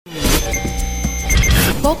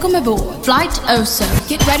Welcome aboard Flight Oso.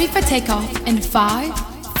 Get ready for takeoff in 5,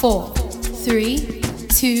 4, 3,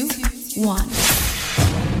 2, 1.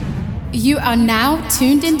 You are now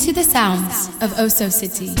tuned into the sounds of Oso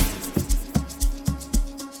City.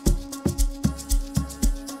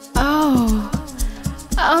 Oh,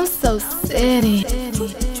 Oso City.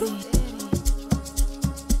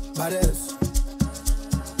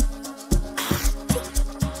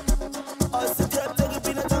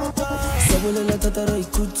 Sabolela tatara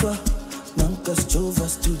ikutwa nanka schova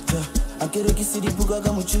stuta akere kisiri buga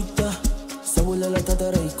gamuchuta sabolela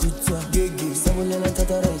tatara ikutwa gege sabolela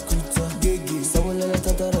tatara ikutwa gege sabolela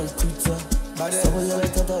tatara ikutwa sabolela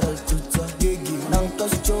tatara ikutwa gege nanka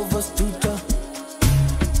schova stuta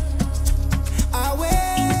awe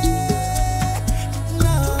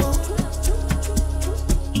now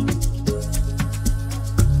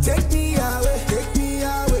take me away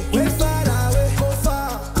way far away go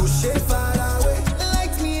far push it far away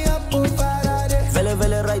light me up oh Faraday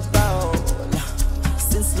vele right now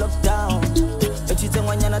since lockdown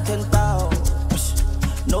echitengwanyana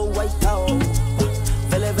 10,000 no white out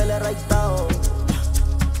vele right now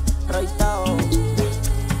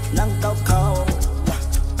nang cow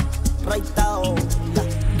right now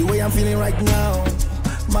the way I'm feeling right now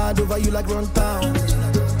mad over you like run town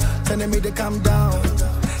telling me to calm down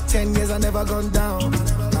 10 years I never gone down.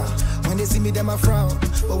 When they see me, them I frown.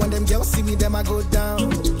 But when them girls see me, them I go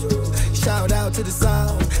down. Shout out to the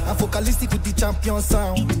sound. I'm focalistic with the champion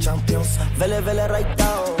sound. Vele right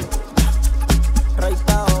now. Right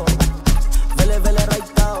now. Vele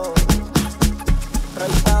right now.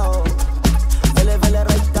 Right now. Vele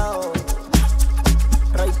right now.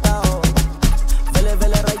 Right now. Vele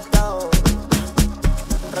right now.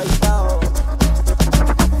 Right now.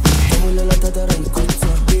 Sabolela tatara ikutwa.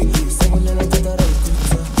 Sabolela tatara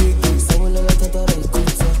ikutwa. Sabolela tatara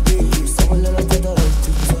ikutwa. Sabolela tatara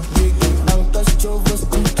ikutwa. Nanka schova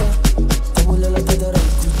stuta. Sabolela tatara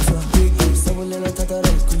ikutwa. Sabolela tatara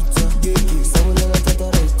ikutwa. Sabolela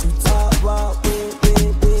tatara ikutwa. Wa we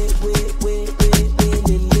lele.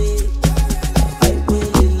 Ay we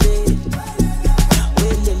lele.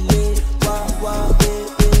 Wa we lele.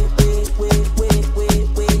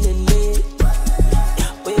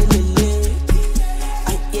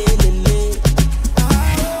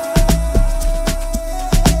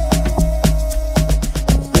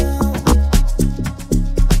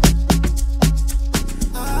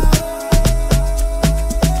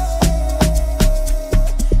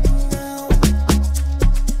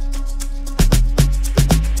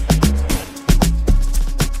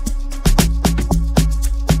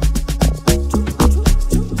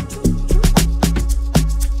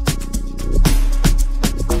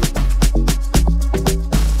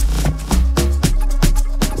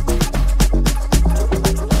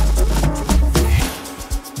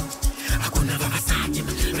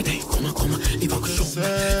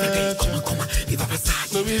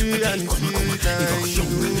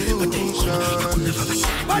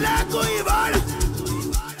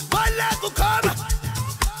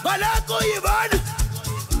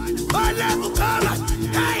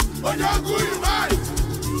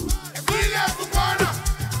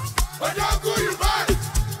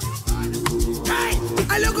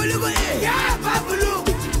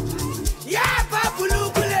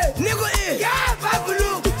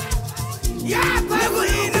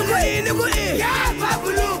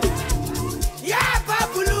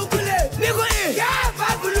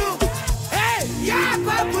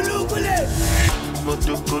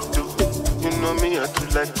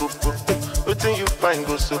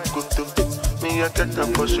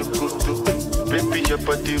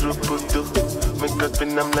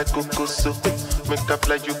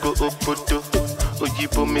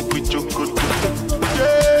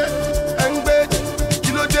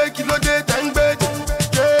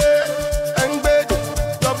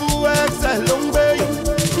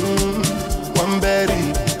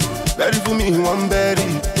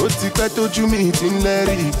 Tójú mi ti ń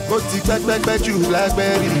lẹ́rìí, mo ti gbẹ́gbẹ́gbẹ́ jù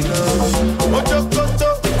lágbẹ́rì lọ. Ojokoto,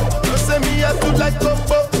 ló ṣe mi yẹ tún láì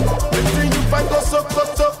kókó. Wetin you find go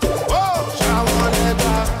sokoto? Ṣàwọn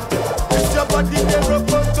lẹ́gbà, it's your body dey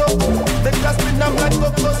rokoto. Make us spin am like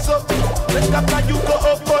kokoso, make up like you go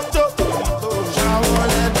okoto. Ṣàwọn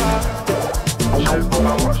lẹ́gbà. I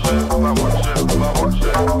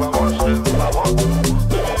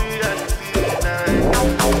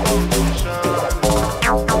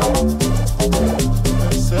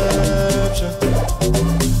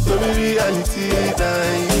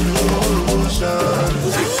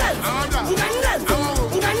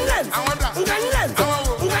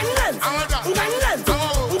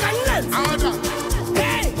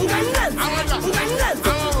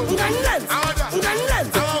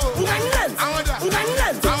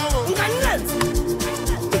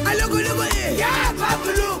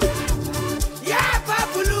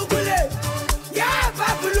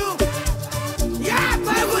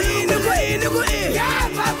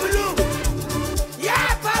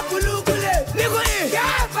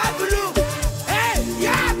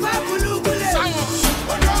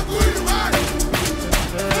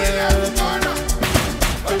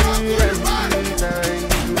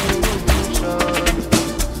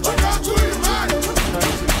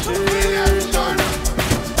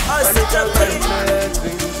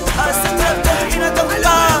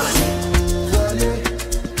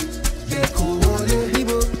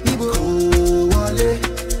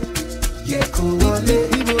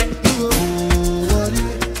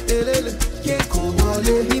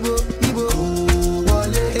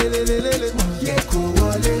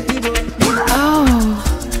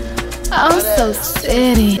So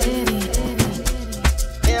City.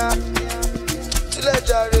 Yeah.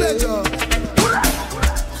 Pleasure.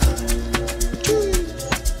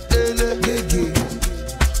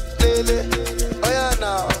 Lele, oh yeah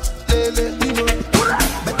now, Lele,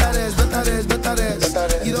 better rest.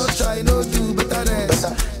 You don't try, no do, better rest.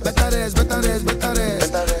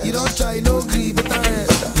 You don't try, no grieve, better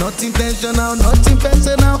rest. Not intentional,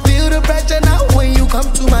 feel the pressure now when you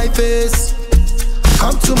come to my face.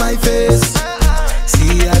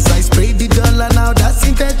 See as I spray the dollar now, that's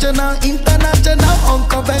intentional, international,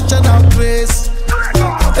 unconventional grace.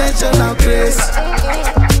 Conventional grace.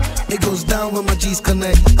 It goes down when my G's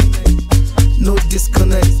connect. No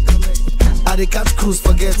disconnect. I dey catch cruise,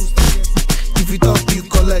 forget. If you talk, you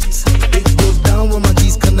collect. It goes down when my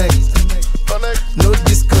G's connect. No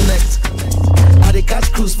disconnect. I dey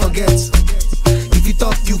catch cruise, forget. If you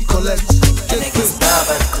talk, you collect. I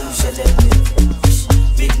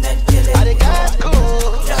dey catch cruise.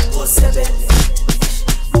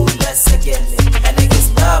 It goes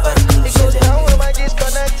down when my G's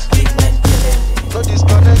connect. No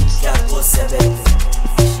disconnect.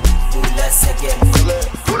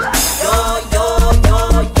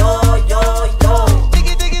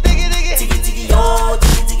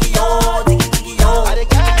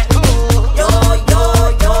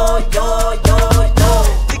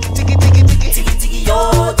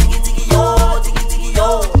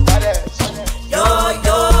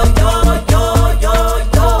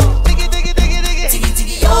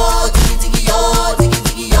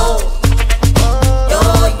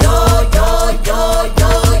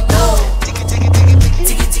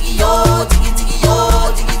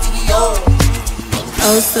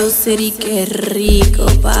 So City, qué rico,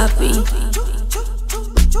 papi.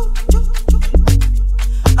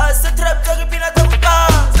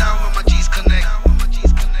 Down when my G's connect.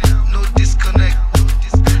 No disconnect.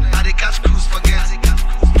 I dey catch cruise, forget.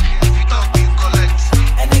 If you talk, you collect.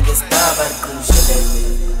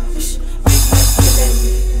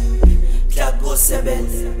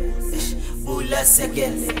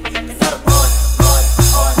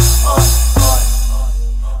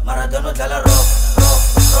 Maradona dalla rock.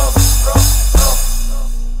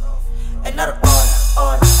 And not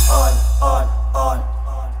on.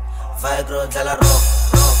 Viagra dalla rock.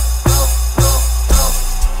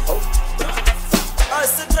 I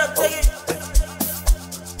still trap take it.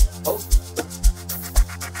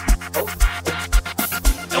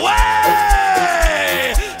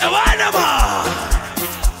 Away! Away, Nama!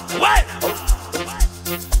 Away!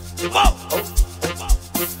 Whoa!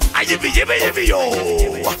 Yippee yo!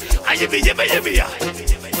 Yippee ya!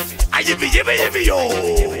 Yippee yo!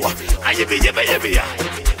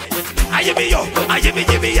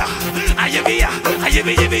 Yippee ya!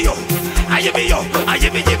 Yippee yo!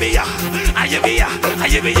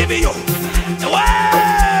 Yippee ya! Away!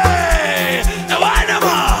 Away,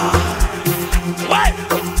 Nama! Away!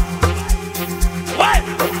 Away!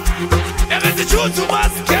 Everything choose to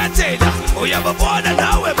us, can't tell. We have a border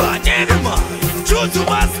now, we're born anymore. Choose to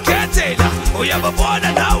us, can't tell. We have a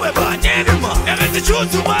border now, we're born anymore. Everything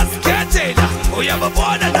choose to us, can't tell. We have a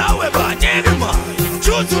border now, we're born anymore.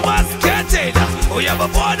 Choose to us, can't tell. We have a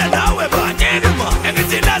border now, we're born anymore.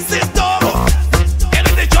 Everything that's this door.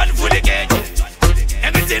 Everything John for the gate.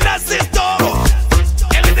 Everything that's this door.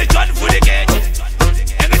 Everything John for the gate.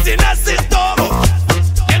 Everything that's this door.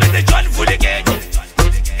 Everything John for the gate.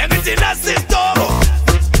 Everything that's this door.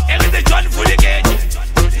 Everything John for the gate.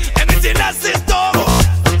 Everything that's this door.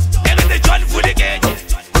 Everything John for the gate.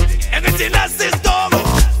 Everything that's this door.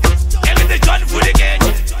 Everything John for the gate.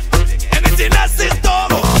 Everything that's this door.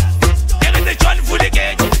 Everything John for the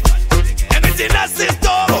gate. Everything that's this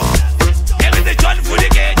door. Everything John for the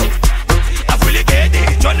gate. I fully get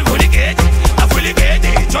it. John for the gate. I fully get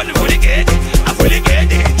it. John for the gate. I fully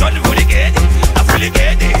get it. John for the gate. I fully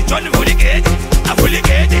get it. John for the gate. I fully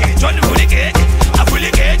get it. John for the gate. I fully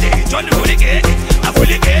get it. John for the gate. I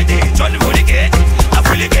fully get it. John for the gate. I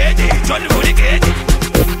fully get it. John for the gate.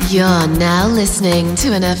 You're now listening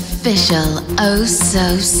to an official Oh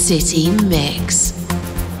So City mix.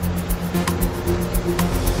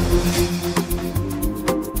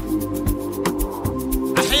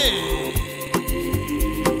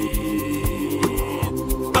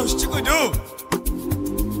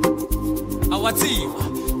 Awati,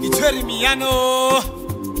 itweri miyano.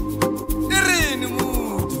 Nirinu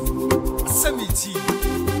mudu. Samiti.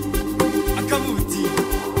 Akamuti.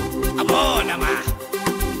 Amona ma.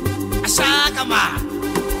 Ashaka ma.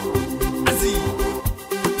 Azi.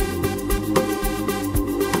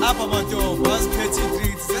 Apa mato, was petty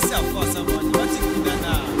greets. This is for someone. What you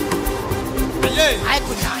done? Hey, I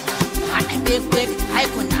could not. I big, I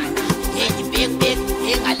could not. Hey,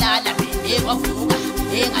 ewavuka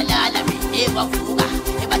engalala ewavuka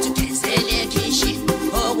ebathukisele kitchen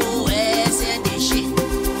okuwesendishini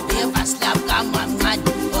evaslap kamamncane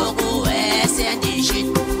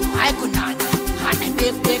okuwesendishini hayi kunana hana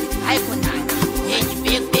big hayi kunana enyi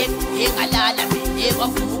big engalala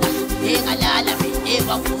ewavuka engalala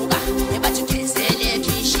ewavuka ebathukisele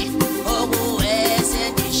kitchen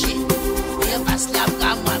okuwesendishini evaslap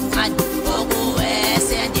kamamncane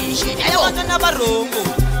okuwesendishini elabantwana barongo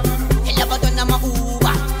elabantwana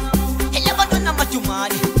mauba elabantwana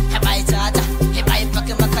majumani ebayithatha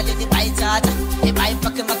ebayifake emakhaleni bayithatha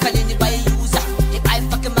ebayifake emakhaleni bayiyuza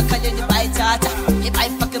ebayifake emakhaleni bayithatha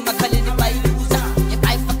ebayifake emakhaleni bayiyuza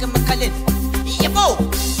ebayifake emakhaleni yebo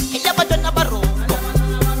elabantwana barongo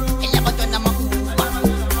elabantwana mauba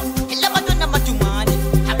elabantwana majumani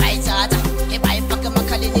ebayithatha ebayifake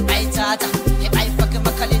emakhaleni bayithatha ebayifake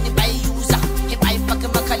emakhaleni bayiyuza ebayifake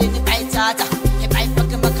emakhaleni bayithatha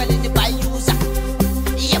ebayifake emakhaleni bayiyuza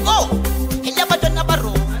yebo elabantwana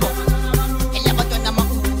barongo elabantwana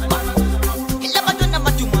mauba elabantwana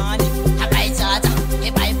majumani abayithatha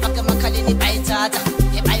ebayifake emakhaleni bayithatha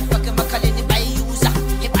ebayifake emakhaleni bayiyuza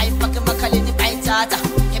ebayifake emakhaleni bayithatha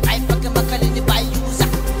ebayifake emakhaleni bayiyuza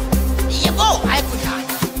yebo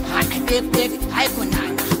ayikunana hana big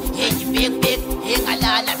ayikunana enyi big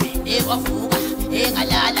engalala ewavuka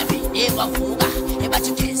engalala ewavuka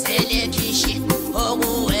ebathukisele kitchen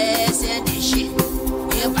okuwesendishini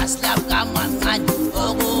evaslap kamamncane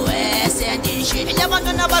okuwesendishini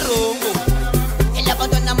elabantwana barongo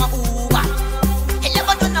elabantwana mauba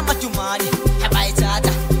elabantwana majumani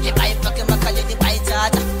ebayithatha ebayifake emakhaleni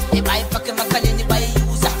bayithatha ebayifake emakhaleni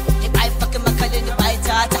bayiyuza ebayifake emakhaleni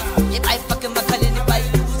bayithatha ebayifake emakhaleni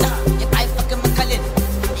bayiyuza ebayifake emakhaleni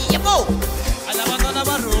yebo alabantwana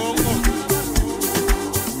barongo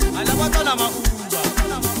alabantwana mauba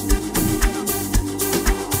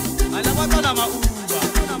alabantwana mauba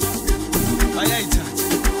bayayithatha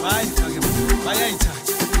bayifake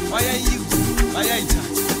bayayithatha bayayiyuza bayayithatha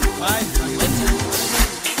bayifake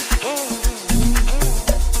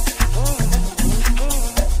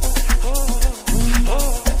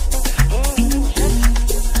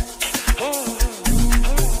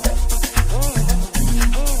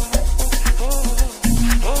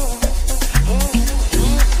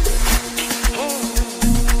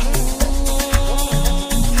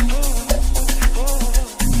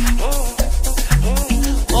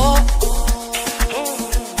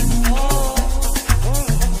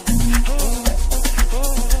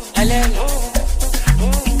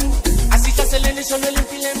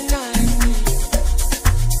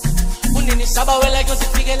sabawela que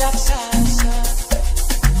usifike la kusasa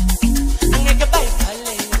angeke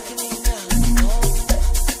bayibhale yonke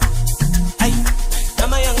ay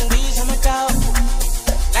mama yangibiza matawo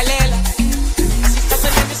lalela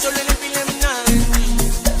asikaseleni solo lempilo emnandi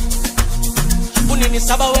unini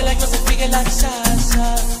sabawela que usifike la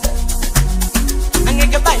kusasa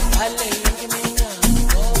angeke bayibhale yonke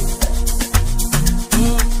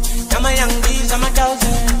mama yangibiza matawo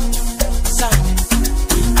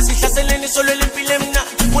seleni solo lempilo emna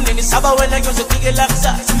unini sabawela yonke fike la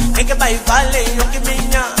kusasa ngeke bayivale yonke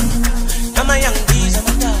iminya nama yangibiza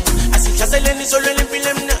mataya asihlaseleni solo lempilo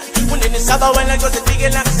emna unini sabawela yonke fike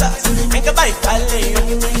la kusasa ngeke bayivale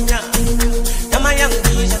yonke iminya nama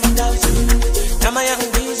yangibiza mataya nama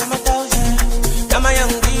yangibiza mataya nama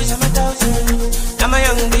yangibiza mataya nama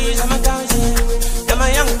yangibiza mataya nama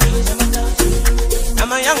yangibiza mataya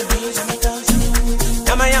nama yangibiza mataya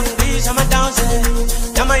nama yangibiza mataya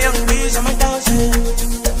Nama young bees, I'm a thousand.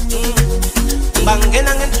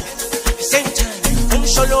 Bangena and same time.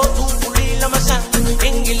 Solo to Pulila Masa.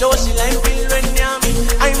 Engilosi like Bill and Yami.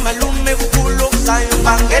 I'm a lume who looks like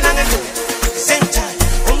Bangena and same time.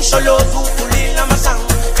 Solo to Pulila Masa.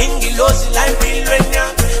 Engilosi like Bill and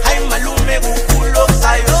Yami. I'm a lume who looks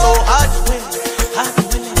like so hard to win. Hard to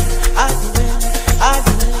win. Hard to win. Hard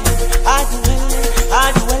to win. Hard to win.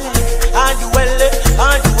 Hard to win. Hard to win.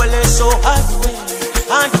 Hard to win. So hard to win.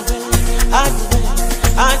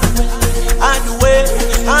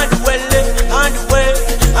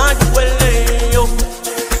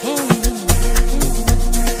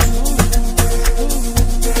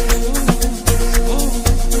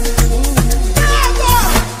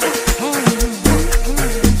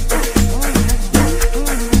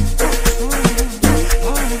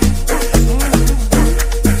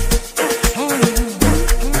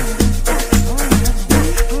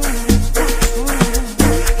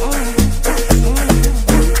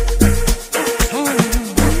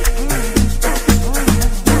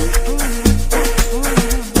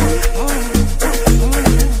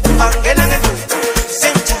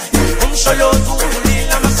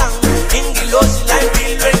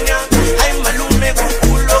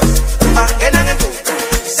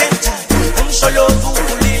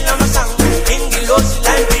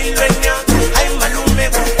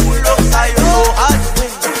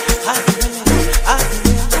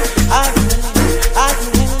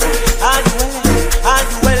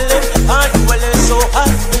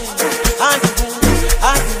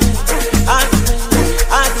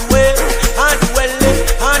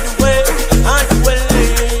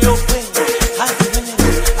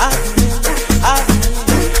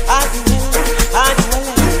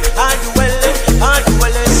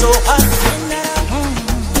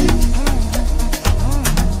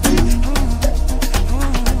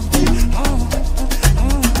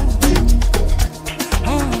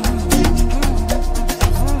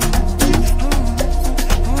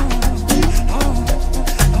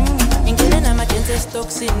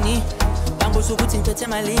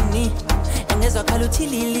 malini engezwakhala uthi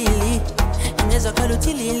lilili engezwakhala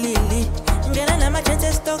uthi lilili ngena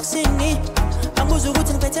nama-chance stocksini angibuza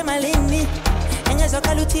ukuthi ngiphethe malini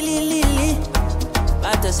engezwakhala uthi lilili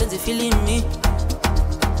bada senze ifilimi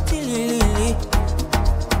tililili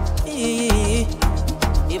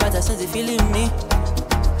ibada asenze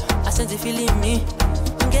ifilimi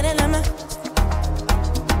ngena nama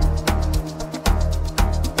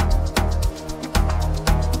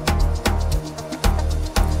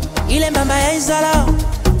ile mbamba yayizala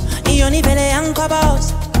iyona vele yangikhobos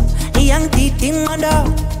iyangidida ingqondo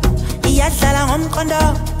iyadlala ngomqondo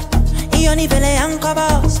iyona vele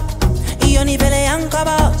yangikhobos iyona vele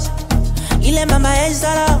yangikhobos ile mbamba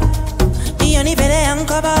yayizala iyona vele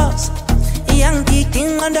yangikhobos iyangidida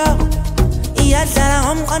ingqondo iyadlala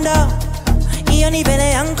ngomqondo iyona vele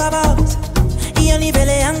yangikhobos iyona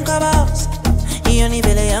vele yangikhobos iyona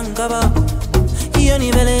vele yangikhobos iyona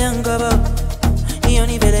vele yangikhobos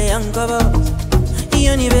iyona vele yangikhobos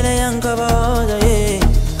iyona vele yangikhobos yeah.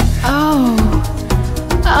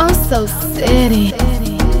 Oh, so city.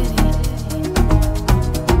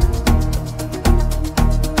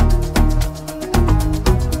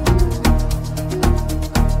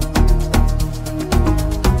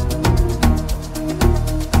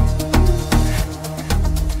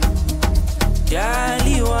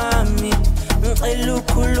 Dali wami ngicela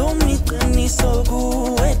ukhuluma iqiniso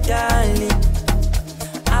kuwe dali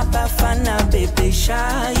abafana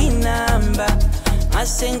bebeshaya inamba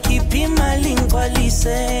asengikhipha imali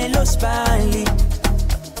ngigcwaliselo sibali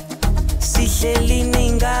sihleli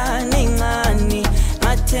nengane encane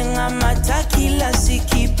mathenga amathakila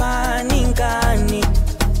sikhiphana ingane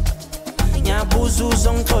ngiyabuza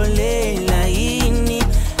uzongixolela yini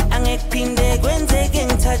angekuphinde kwenzeke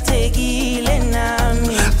ngithathekile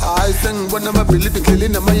nami hayi sengibona amabhilidi ngihleli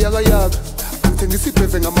namayakayaka ngithengisa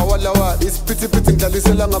ibheve ngamawalawala isiphithiphithi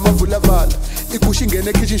ngidlalisela ngamavulavala igusha ingene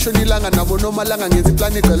ekitchen shonilanga nabo nomalanga ngenza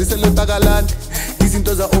iplani igcwalisela entakalani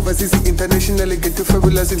izinto za-overseas international ngento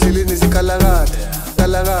fabulous endleleni zikhalakade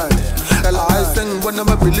hayi sengibona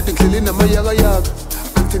amabhilidi ngihleli namayakayaka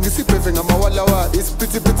ngithengisa ibheve ngamawalawala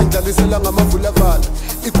isiphithiphithi ngidlalisela ngamavulavala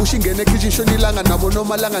igusha ingene ekitchen shonilanga nabo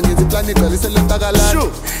nomalanga ngenza iplani igcwalisela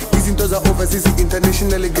entakalani izinto za-overseas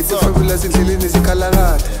international ngento fabulous endleleni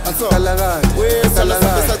zikhalakade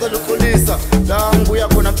sacela uxolisa la ngibuya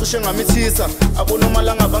khona cishe ngamithisa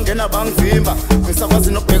abonomalanga bangena bangivimba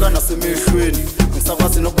angisakwazi nokubheka nasemehlweni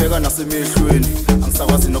angisakwazi nokubheka nasemehlweni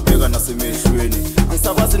angisakwazi nokubheka nasemehlweni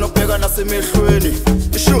angisakwazi nokubheka nasemehlweni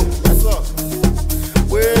isho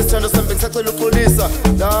wesithando sambe ngisacela uxolisa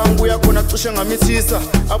la ngibuya khona cishe ngamithisa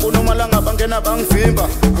abonomalanga bangena bangivimba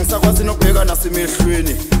angisakwazi nokubheka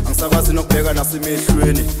nasemehlweni angisakwazi nokubheka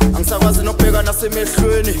nasemehlweni angisakwazi nokubheka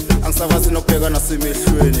nasemehlweni angisakwazi nokubheka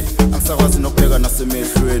nasemehlweni angisakwazi nokubheka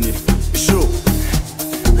nasemehlweni isho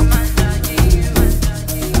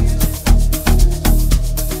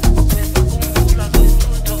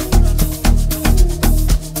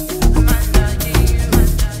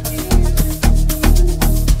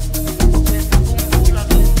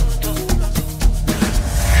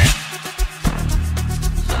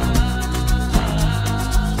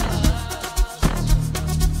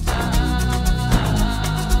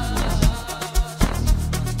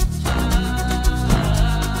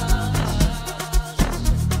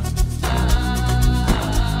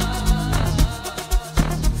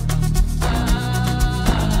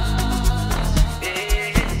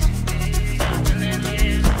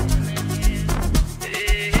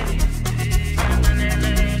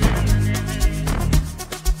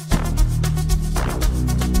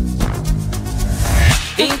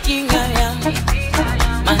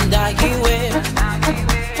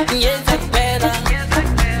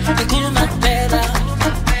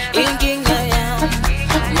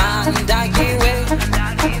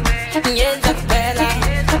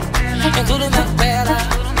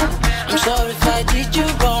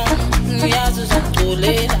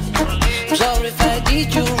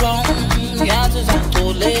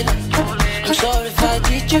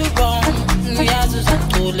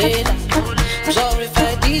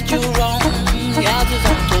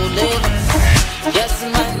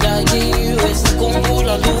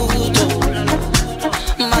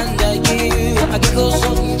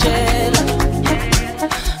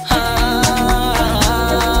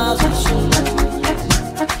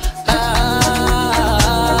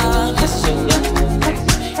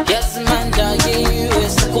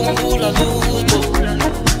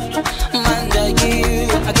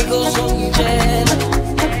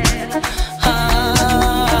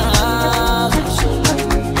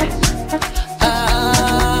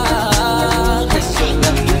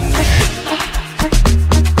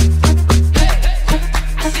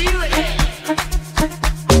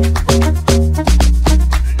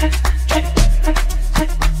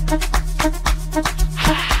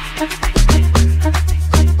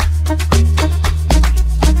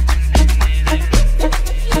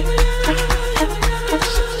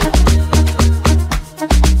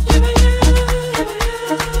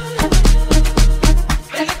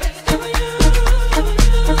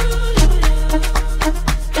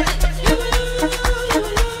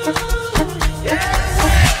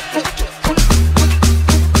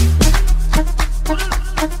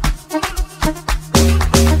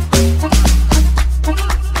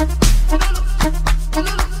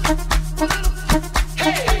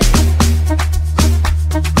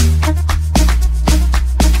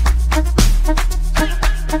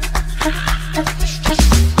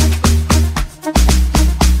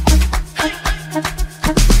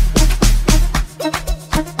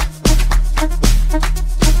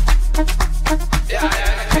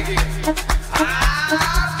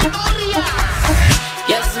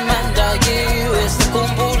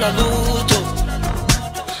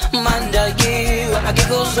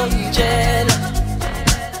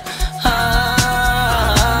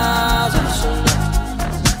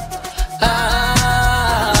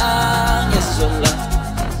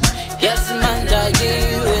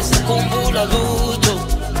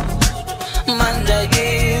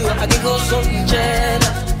uzongitshela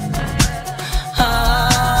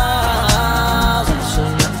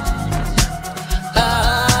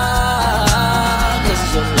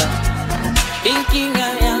ngizola inkinga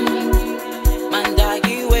yami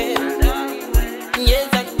mandakiwe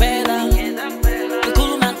ngiyenza kuphela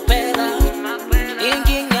ngikhuluma kuphela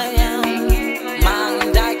inkinga yami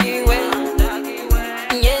mandakiwe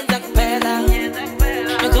ngiyenza kuphela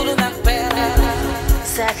ngikhuluma kuphela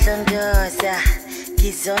sadlondoza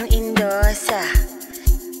ngizon indosa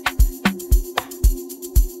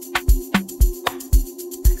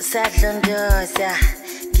sadlondoza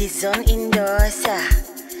ngizon indosa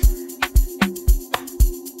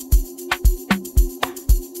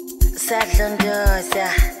sadlondoza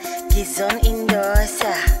ngizon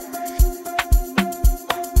indosa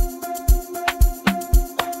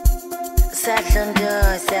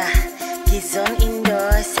sadlondoza ngizon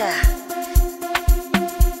indosa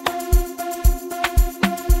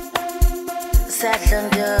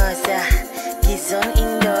sadlondoza ngizon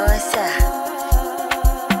indosa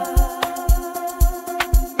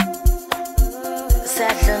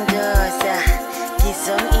sadlondoza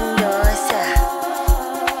ngizon indosa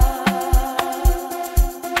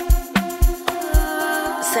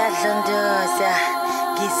sadlondoza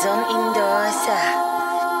ngizon indosa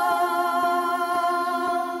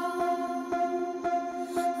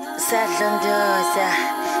sadlondoza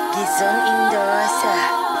ngizon indosa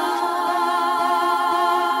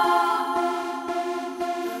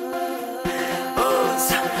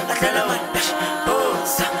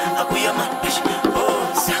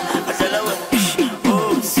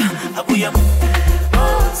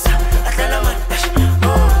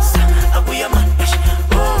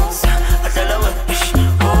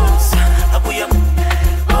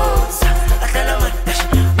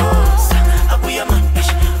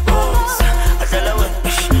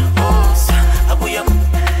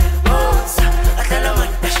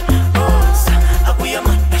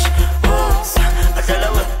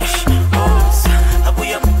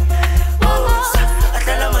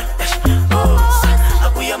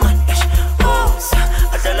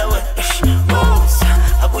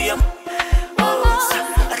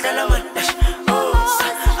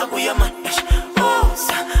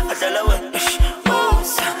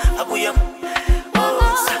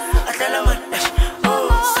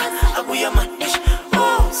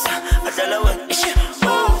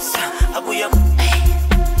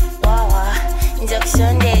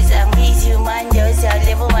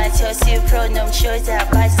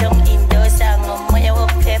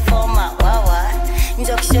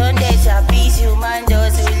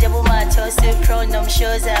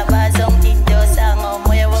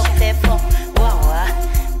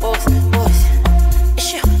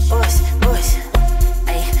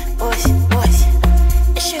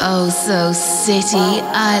Oh, so city,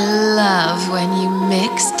 I love when you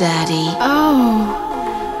mix, Daddy.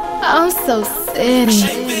 Oh, so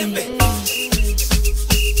city.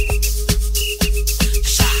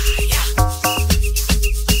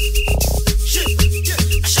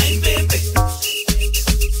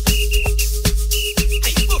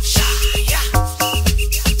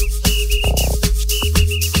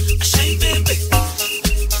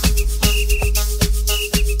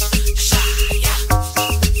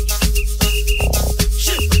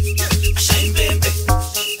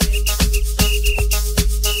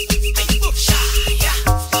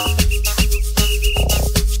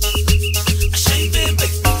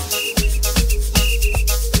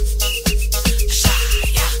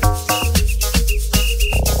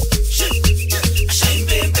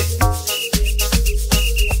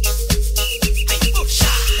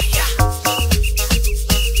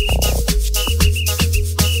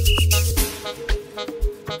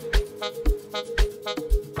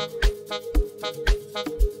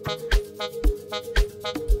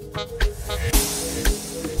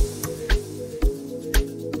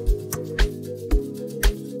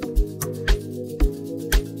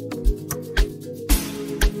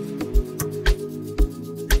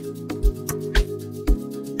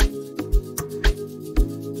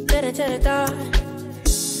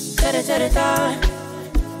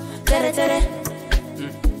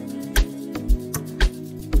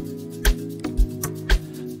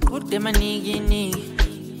 Kude manigi nigi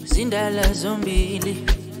zindala zombili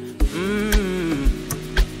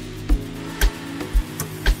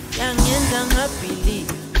yangenza ngabhili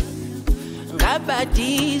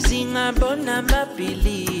ngabadizi ngabona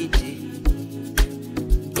amabhilidi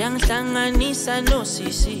yangihlanganisa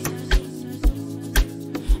nosisi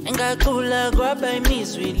engaqula kwaba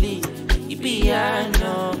imizwili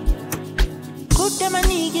ipiano kude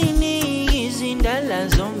manigi nigi zindala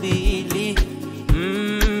zombili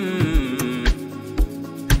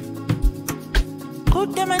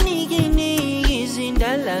utamaniki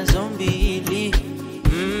izindala zombili.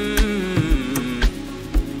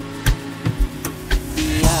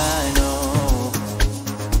 Piano.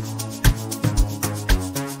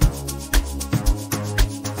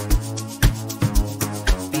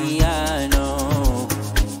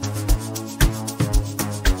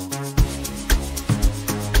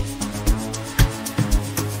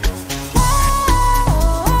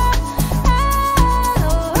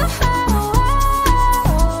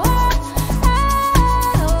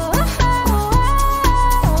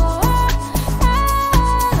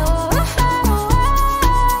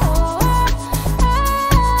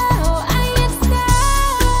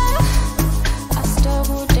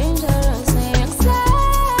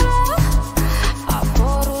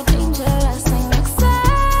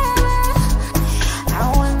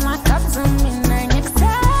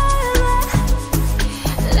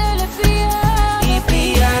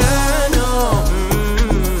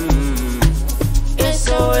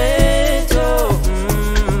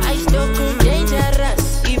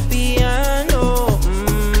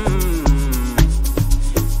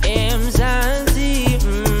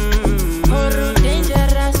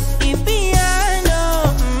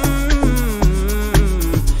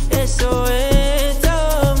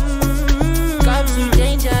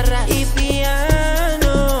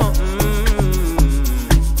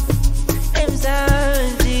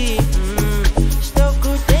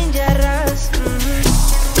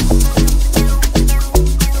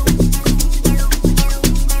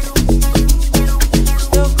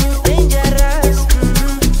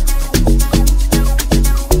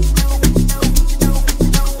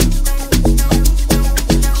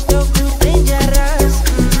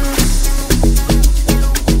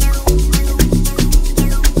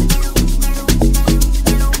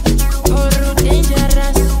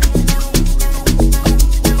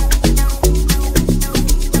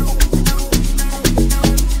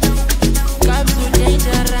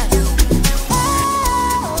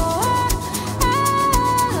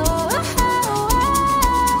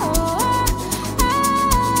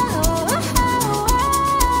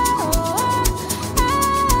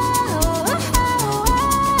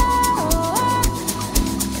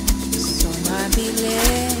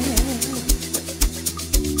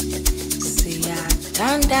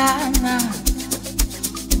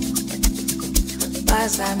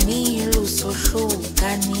 Bazamile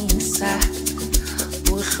usohlukanisa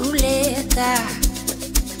uhluleka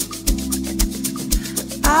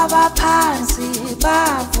abaphansi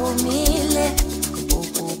bavumile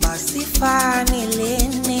ukuba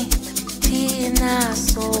sifanelene thina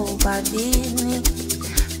sobabini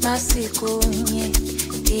masikunye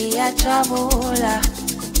iyajabula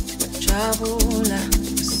jabula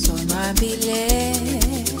sonwabile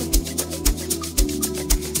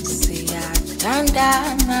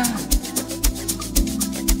siyathandana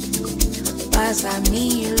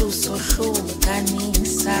bazamile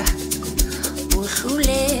usohlukanisa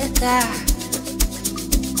uhluleka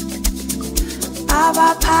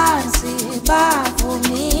abaphansi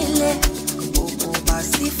bavumile ukuba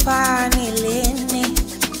sifanelene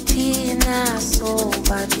thina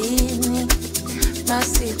sobabini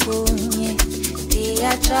masikunye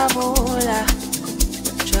iyajabula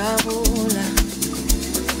jabula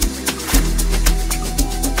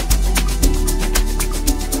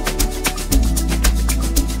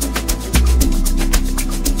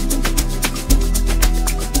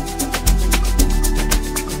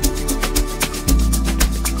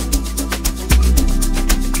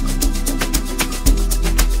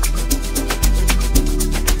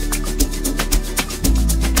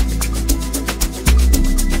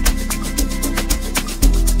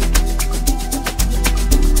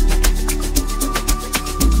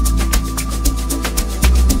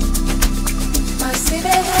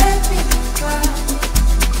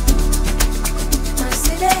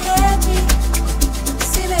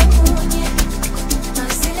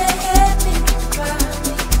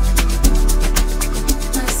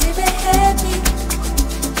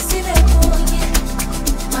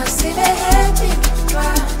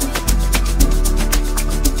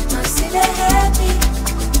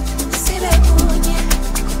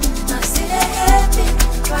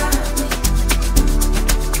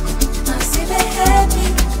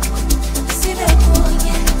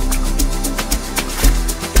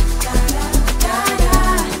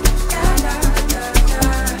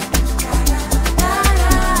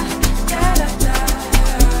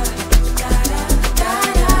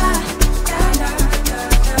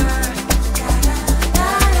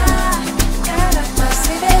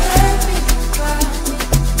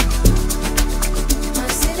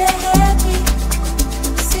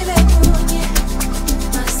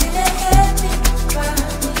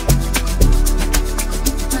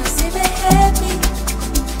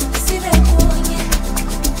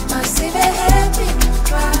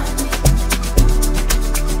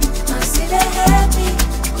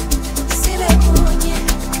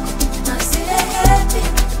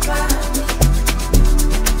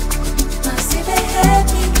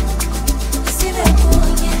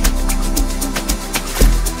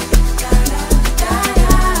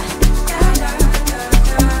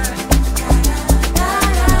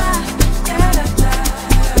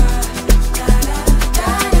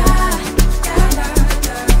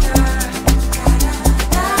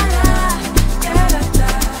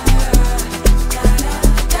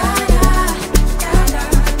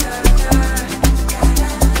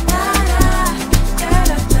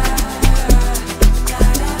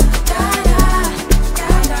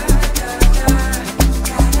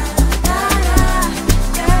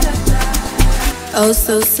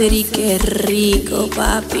Oso City, qué rico,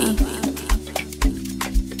 papi.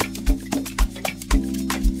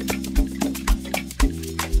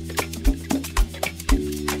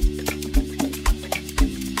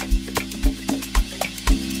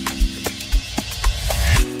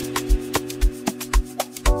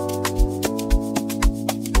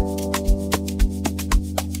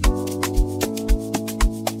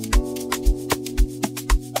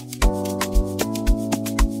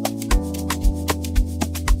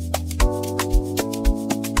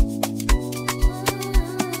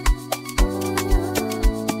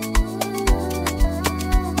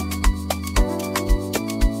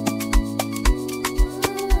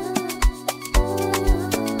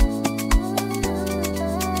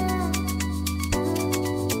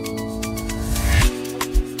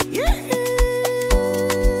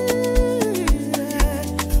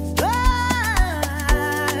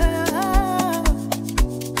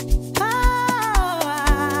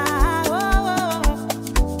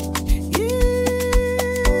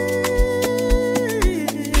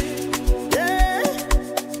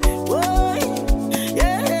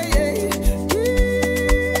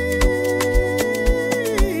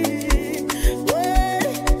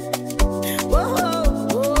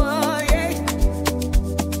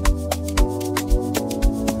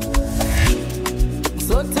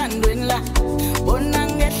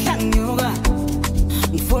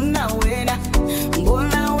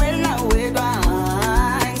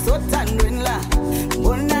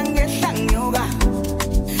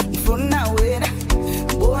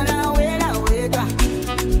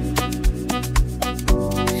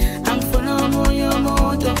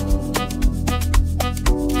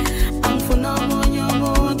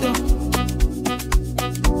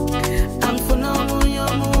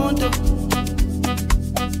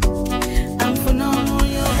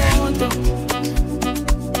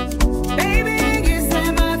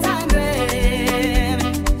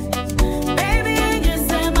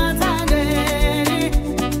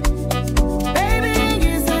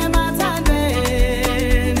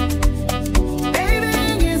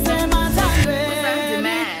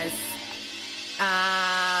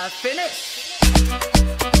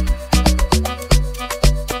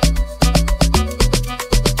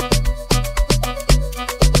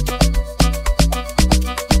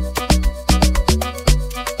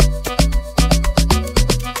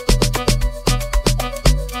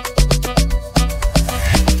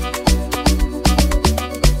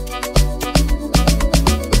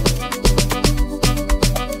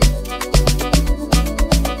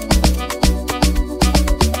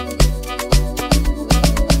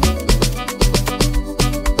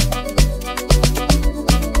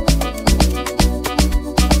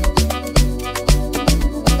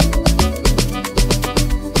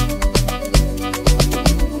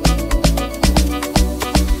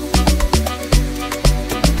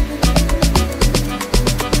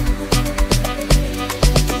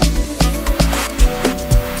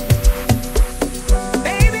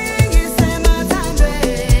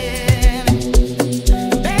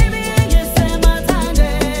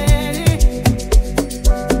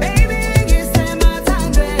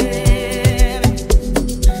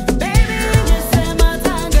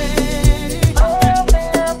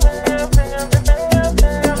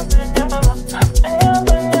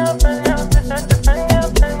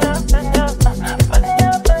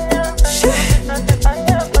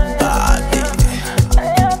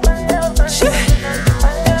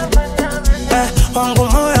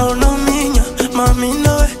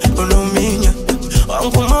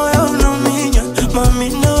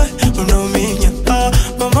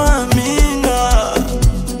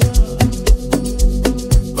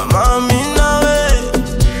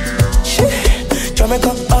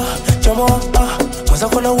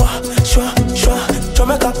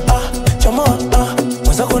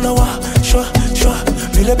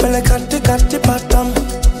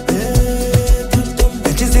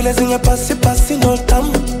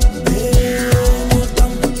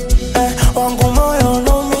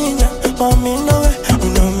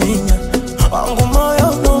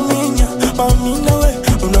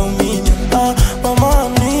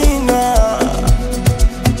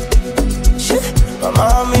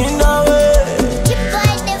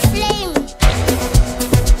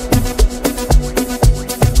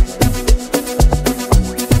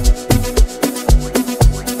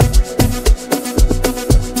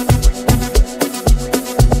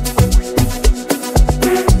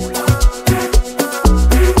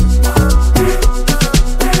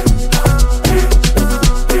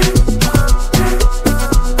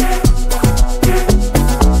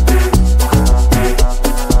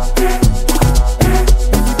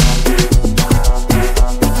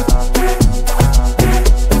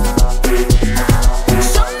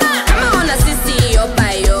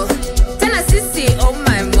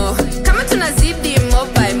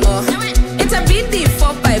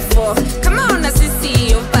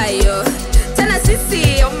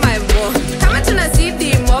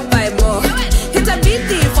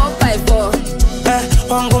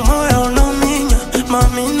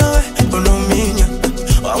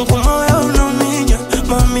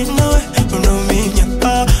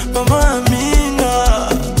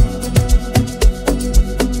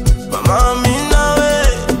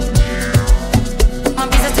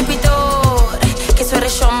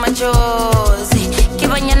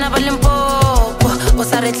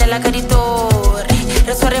 re tlela ka ditori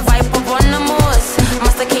re tshware vibe po bona mos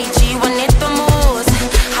Master KG wa neto mos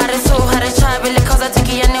ha re so ha re chabele cause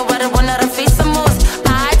atiki ya ne wa re bona re face mos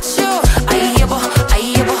acho ayebo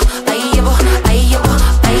ayebo ayebo ayebo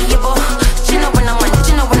ayebo chino wana man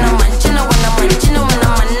chino wana man chino wana man chino wana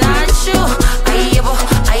man nacho ayebo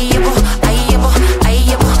ayebo ayebo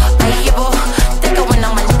ayebo ayebo teka wana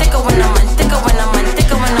man teka wana man teka wana man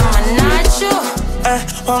teka wana man nacho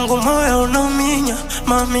wangu moyo unominya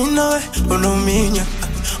mami nawe unominya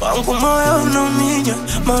wangu moyo unominya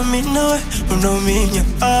mami nawe unominya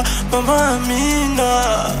mama Amina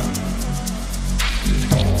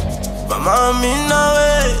mama Amina we.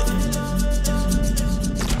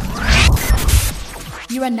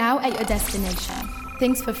 You are now at your destination.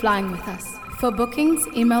 Thanks for flying with us. For bookings,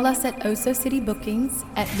 email us at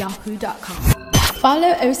osocitybookings@yahoo.com.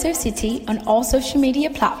 Follow Oso City on all social media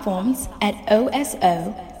platforms at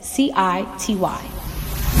OSOCITY.